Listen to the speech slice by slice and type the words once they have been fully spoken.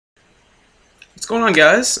What's going on,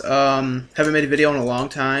 guys? Haven't made a video in a long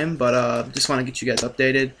time, but just want to get you guys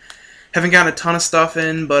updated. Haven't gotten a ton of stuff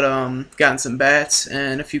in, but gotten some bats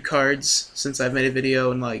and a few cards since I've made a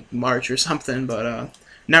video in like March or something. But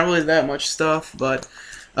not really that much stuff. But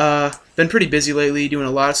been pretty busy lately, doing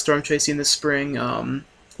a lot of storm chasing this spring.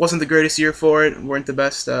 Wasn't the greatest year for it. Weren't the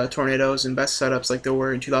best tornadoes and best setups like there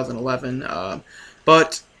were in 2011.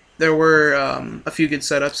 But there were a few good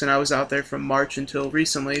setups, and I was out there from March until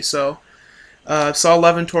recently, so. Saw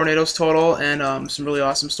 11 tornadoes total and some really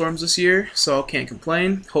awesome storms this year, so can't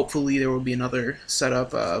complain. Hopefully there will be another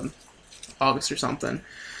setup August or something.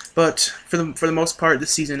 But for the most part, the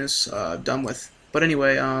season is done with. But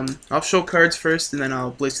anyway, I'll show cards first, and then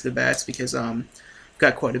I'll blaze to the bats because I've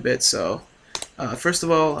got quite a bit. So first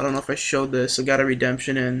of all, I don't know if I showed this. I got a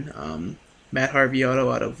redemption in Matt Harvey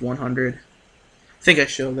auto out of 100. I think I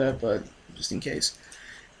showed that, but just in case.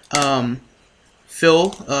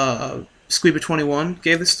 Phil. Squeeber21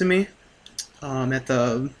 gave this to me at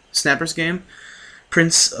the Snappers game.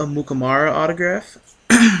 Prince Mukamara autograph.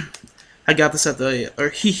 I got this at the, or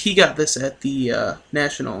he got this at the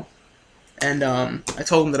National, and I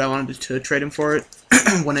told him that I wanted to trade him for it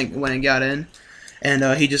when it got in,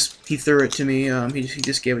 and he threw it to me. He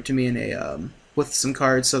just gave it to me in a with some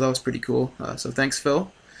cards, so that was pretty cool. So thanks, Phil.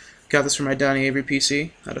 Got this from my Donnie Avery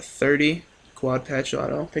PC out of 30 quad patch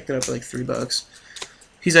auto. Picked it up for like $3.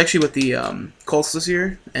 He's actually with the Colts this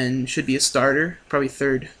year and should be a starter, probably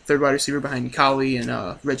third wide receiver behind Collie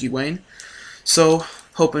and Reggie Wayne. So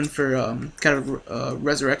hoping for kind of a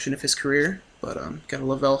resurrection of his career. But got a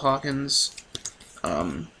Lavelle Hawkins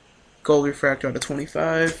gold refractor out of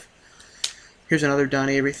 25. Here's another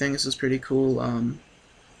Donnie Avery thing. This is pretty cool.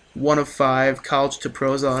 1 of 5 college to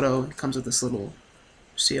pros auto. It comes with this little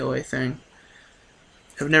COA thing.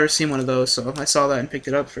 I've never seen one of those, so I saw that and picked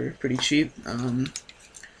it up for pretty cheap.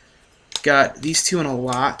 Got these two in a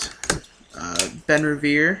lot. Ben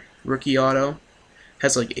Revere, rookie auto,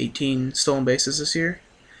 has like 18 stolen bases this year.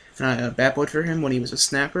 And I bat boyed for him when he was a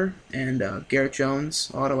snapper. And Garrett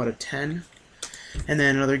Jones, auto out of 10. And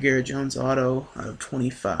then another Garrett Jones auto out of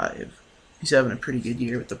 25. He's having a pretty good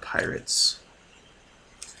year with the Pirates.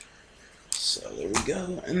 So there we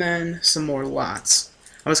go. And then some more lots.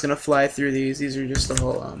 I'm just going to fly through these. These are just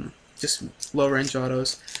all just low-range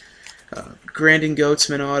autos. Grandin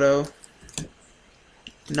Goatsman auto.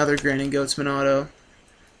 Another Grandin Goatsman auto.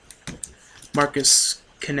 Marcus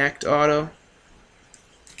Connect auto.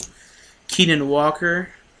 Keenan Walker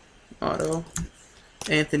auto.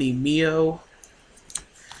 Anthony Mio.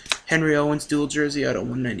 Henry Owens dual jersey auto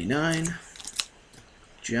 199.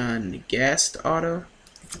 John Gast auto.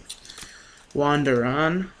 Juan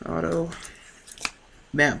Duran auto.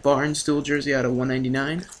 Matt Barnes dual jersey out of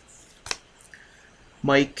 199.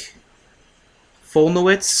 Mike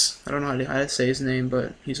Folnowitz, I don't know how to say his name,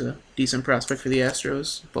 but he's a decent prospect for the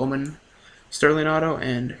Astros. Bowman Sterling auto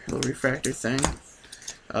and a little refractor thing.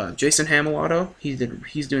 Jason Hamill auto,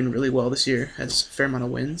 he's doing really well this year, has a fair amount of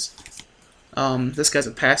wins. This guy's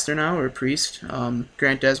a pastor now, or a priest.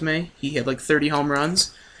 Grant Desmay, he had like 30 home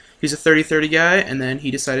runs. He's a 30-30 guy, and then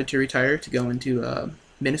he decided to retire to go into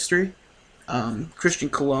ministry. Christian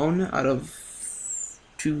Cologne out of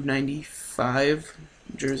 295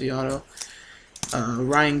 jersey auto.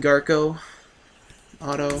 Ryan Garco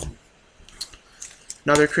auto.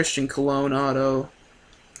 Another Christian Cologne auto.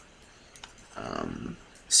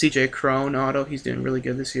 CJ Crone auto. He's doing really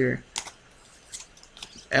good this year.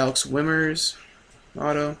 Alex Wimmers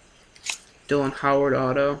auto. Dylan Howard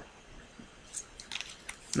auto.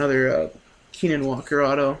 Another Keenan Walker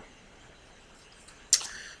auto.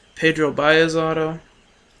 Pedro Baez auto.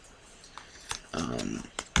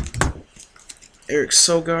 Eric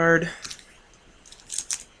Sogard.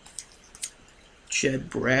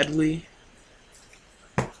 Jed Bradley.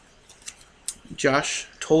 Josh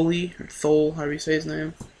Tolley, or Thole, however you say his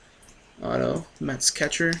name. Auto. Mets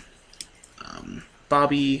catcher.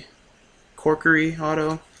 Bobby Corkery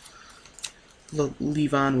auto.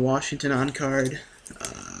 Levon Washington on card.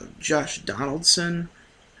 Josh Donaldson.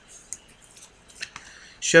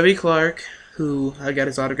 Chevy Clark, who I got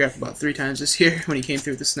his autograph about 3 times this year when he came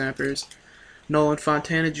through with the Snappers. Nolan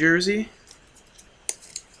Fontana jersey.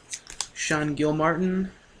 Sean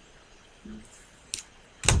Gilmartin.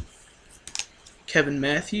 Kevin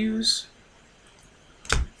Matthews.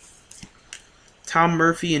 Tom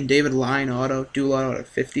Murphy and David Line auto, dual auto out of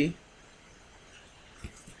 50.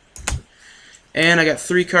 And I got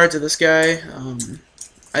 3 cards of this guy.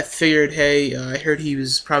 I figured, hey, I heard he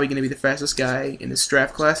was probably going to be the fastest guy in his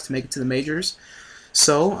draft class to make it to the majors.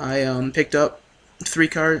 So I picked up a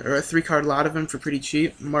 3-card lot of him for pretty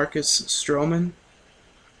cheap. Marcus Stroman,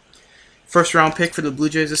 First round pick for the Blue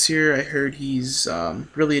Jays this year. I heard he's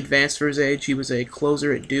really advanced for his age. He was a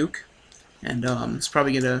closer at Duke, and he's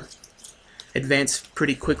probably going to advance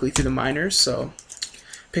pretty quickly through the minors. So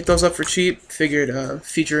picked those up for cheap. Figured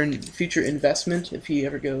future investment if he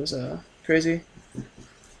ever goes crazy.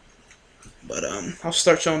 But I'll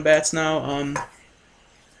start showing bats now.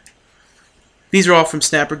 These are all from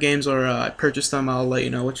Snapper games, or I purchased them. I'll let you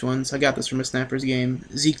know which ones. I got this from a Snappers game.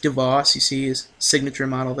 Zeke DeVos, you see his signature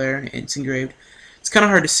model there. It's engraved. It's kind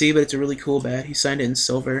of hard to see, but it's a really cool bat. He signed it in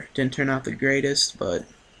silver. Didn't turn out the greatest, but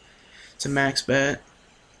it's a max bat.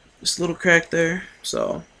 Just a little crack there,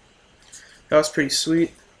 so that was pretty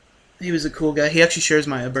sweet. He was a cool guy. He actually shares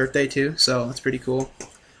my birthday too, so that's pretty cool.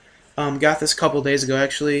 Got this a couple days ago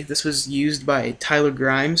actually. This was used by Tyler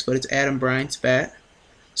Grimes, but it's Adam Bryant's bat.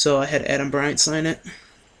 So I had Adam Bryant sign it.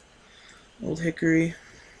 Old Hickory.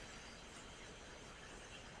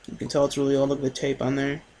 You can tell it's really old. Look at the tape on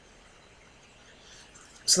there.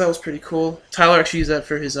 So that was pretty cool. Tyler actually used that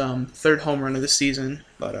for his third home run of the season,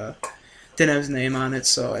 but didn't have his name on it,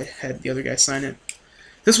 so I had the other guy sign it.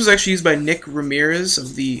 This was actually used by Nick Ramirez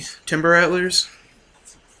of the Timber Rattlers.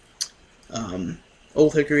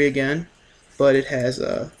 Old Hickory again, but it has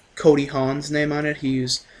Cody Hahn's name on it. He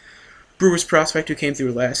used Brewers prospect who came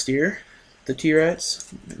through last year, the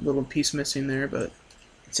T-Rats. A little piece missing there, but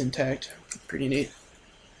it's intact. Pretty neat.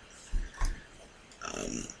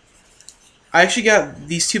 I actually got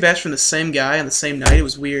these two bats from the same guy on the same night. It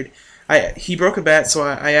was weird. He broke a bat, so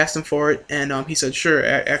I asked him for it, and he said sure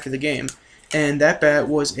after the game. And that bat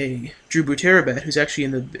was a Drew Butera bat, who's actually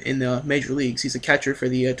in the major leagues. He's a catcher for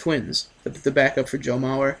the Twins, the backup for Joe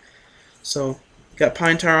Mauer. So got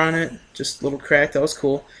pine tar on it, just a little crack. That was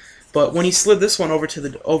cool. But when he slid this one over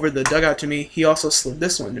the dugout to me, he also slid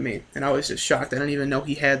this one to me, and I was just shocked. I didn't even know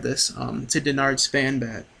he had this. It's a Denard Span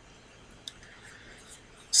bat.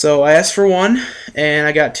 So I asked for one, and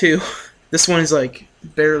I got two. This one is like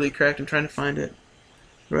barely cracked. I'm trying to find it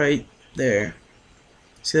right there.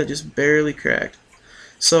 See that, just barely cracked.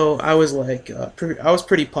 So I was like, I was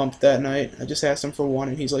pretty pumped that night. I just asked him for one,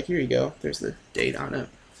 and he's like, here you go. There's the date on it.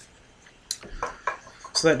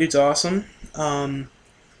 So that dude's awesome.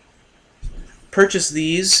 Purchased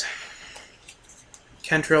these.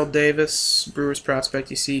 Kentrell Davis, Brewers prospect.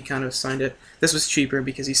 You see, he kind of signed it. This was cheaper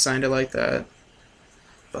because he signed it like that.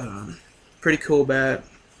 But pretty cool bat.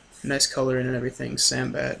 Nice coloring and everything.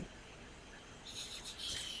 Sam bat.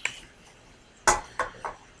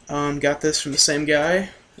 Got this from the same guy,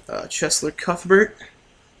 Cheslor Cuthbert,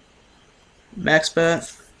 max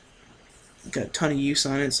bat. Got a ton of use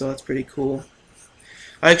on it, so that's pretty cool.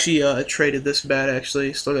 I actually traded this bat.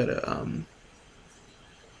 Actually, still gotta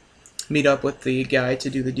meet up with the guy to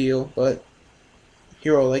do the deal, but he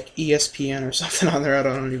wrote like ESPN or something on there. I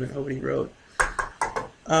don't even know what he wrote.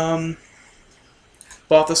 Bought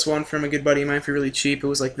this one from a good buddy of mine for really cheap. It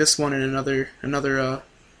was like this one and another.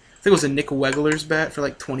 I think it was a Nick Wegler's bat for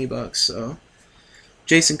like $20. So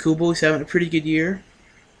Jason Kubel, he's having a pretty good year.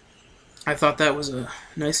 I thought that was a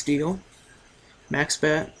nice deal. Max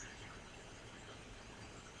bat.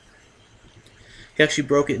 He actually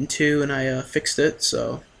broke it in two, and I fixed it,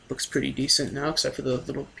 so looks pretty decent now, except for the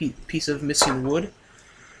little piece of missing wood.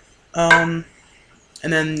 And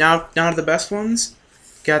then now to the best ones.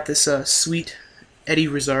 Got this sweet Eddie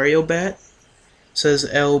Rosario bat. Says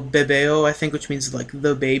El Bebeo, I think, which means like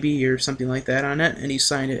the baby or something like that on it, and he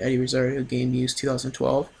signed it Eddie Rosario, game use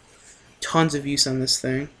 2012. Tons of use on this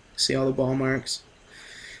thing. See all the ball marks.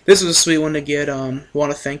 This was a sweet one to get.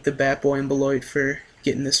 Want to thank the Bat Boy and Beloit for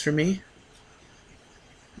getting this for me.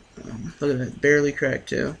 Look at that, barely cracked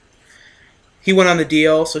too. He went on the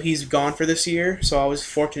DL, so he's gone for this year. So I was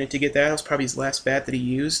fortunate to get that. It was probably his last bat that he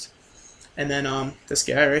used. And then this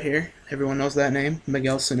guy right here, everyone knows that name,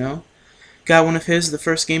 Miguel Sano. Got one of his the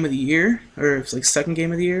first game of the year, or it's like second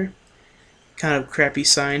game of the year. Kind of crappy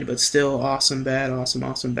signed, but still awesome bat,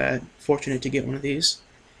 awesome bat. Fortunate to get one of these.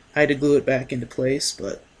 I had to glue it back into place,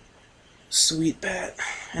 but sweet bat.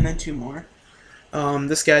 And then two more.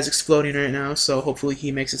 This guy's exploding right now, so hopefully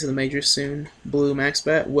he makes it to the majors soon. Blue max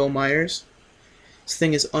bat, Will Myers. This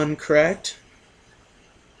thing is uncracked,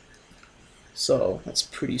 so that's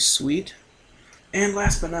pretty sweet. And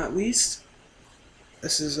last but not least,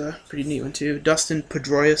 this is a pretty neat one too. Dustin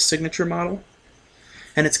Pedroia's signature model.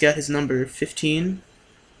 And it's got his number 15.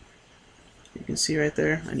 You can see right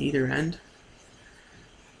there on either end.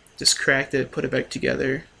 Just cracked it, put it back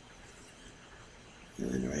together. And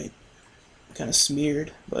then right, kind of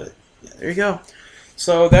smeared, but yeah, there you go.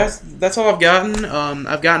 So that's all I've gotten.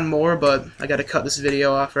 I've gotten more, but I got to cut this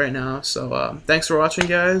video off right now. So thanks for watching,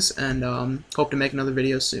 guys, and hope to make another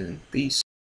video soon. Peace.